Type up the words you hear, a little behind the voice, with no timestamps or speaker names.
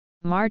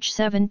March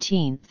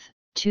 17,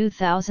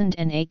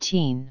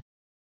 2018.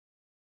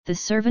 The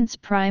servant's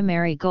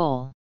primary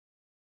goal.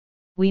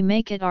 We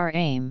make it our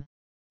aim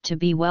to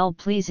be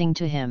well-pleasing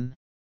to Him.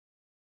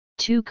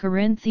 2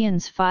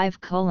 Corinthians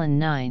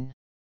 5:9.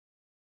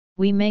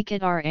 We make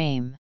it our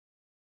aim.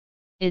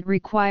 It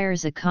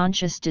requires a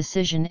conscious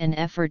decision and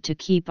effort to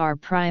keep our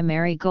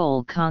primary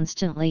goal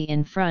constantly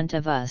in front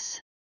of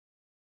us.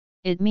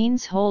 It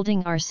means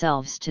holding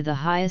ourselves to the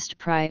highest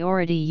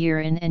priority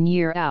year in and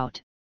year out,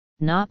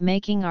 not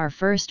making our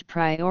first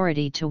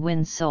priority to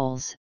win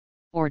souls,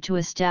 or to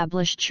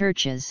establish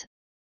churches,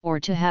 or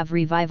to have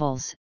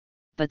revivals,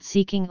 but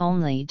seeking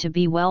only to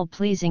be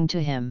well-pleasing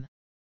to Him.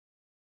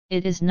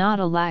 It is not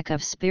a lack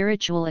of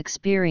spiritual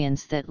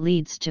experience that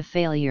leads to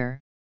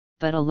failure,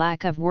 but a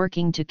lack of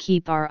working to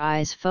keep our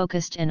eyes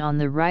focused and on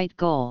the right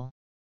goal.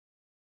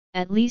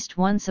 At least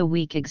once a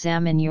week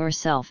examine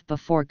yourself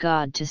before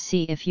God to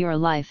see if your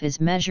life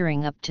is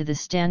measuring up to the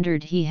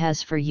standard He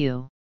has for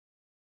you.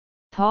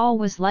 Paul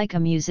was like a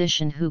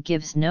musician who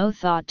gives no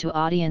thought to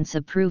audience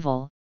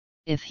approval,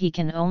 if he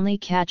can only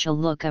catch a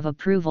look of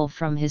approval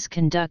from his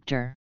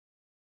conductor.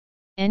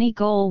 Any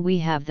goal we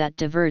have that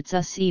diverts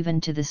us even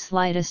to the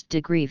slightest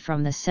degree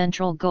from the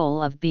central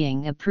goal of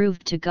being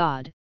approved to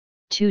God,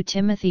 2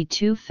 Timothy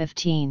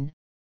 2:15,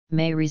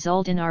 may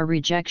result in our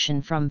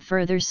rejection from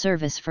further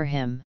service for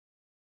Him.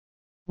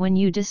 When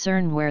you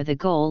discern where the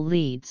goal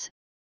leads,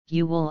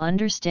 you will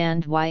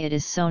understand why it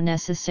is so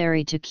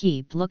necessary to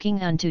keep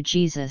looking unto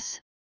Jesus.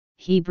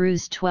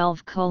 Hebrews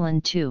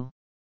 12:2.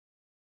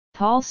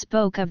 Paul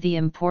spoke of the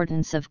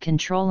importance of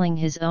controlling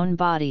his own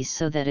body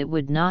so that it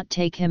would not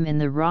take him in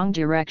the wrong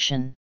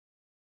direction.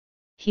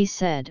 He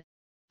said,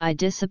 "I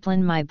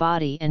discipline my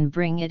body and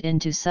bring it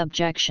into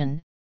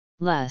subjection,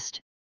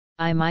 lest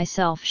I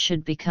myself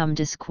should become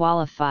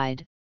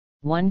disqualified."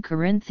 1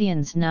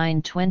 Corinthians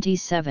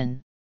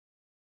 9:27.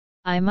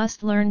 I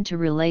must learn to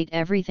relate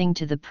everything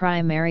to the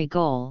primary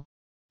goal,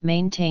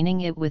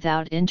 maintaining it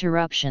without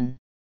interruption.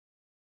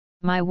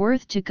 My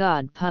worth to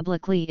God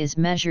publicly is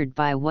measured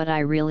by what I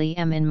really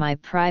am in my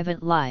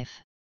private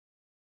life.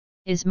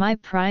 Is my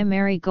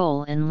primary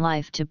goal in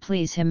life to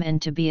please Him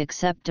and to be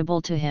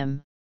acceptable to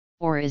Him,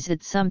 or is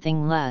it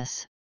something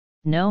less,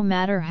 no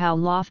matter how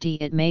lofty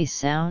it may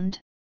sound?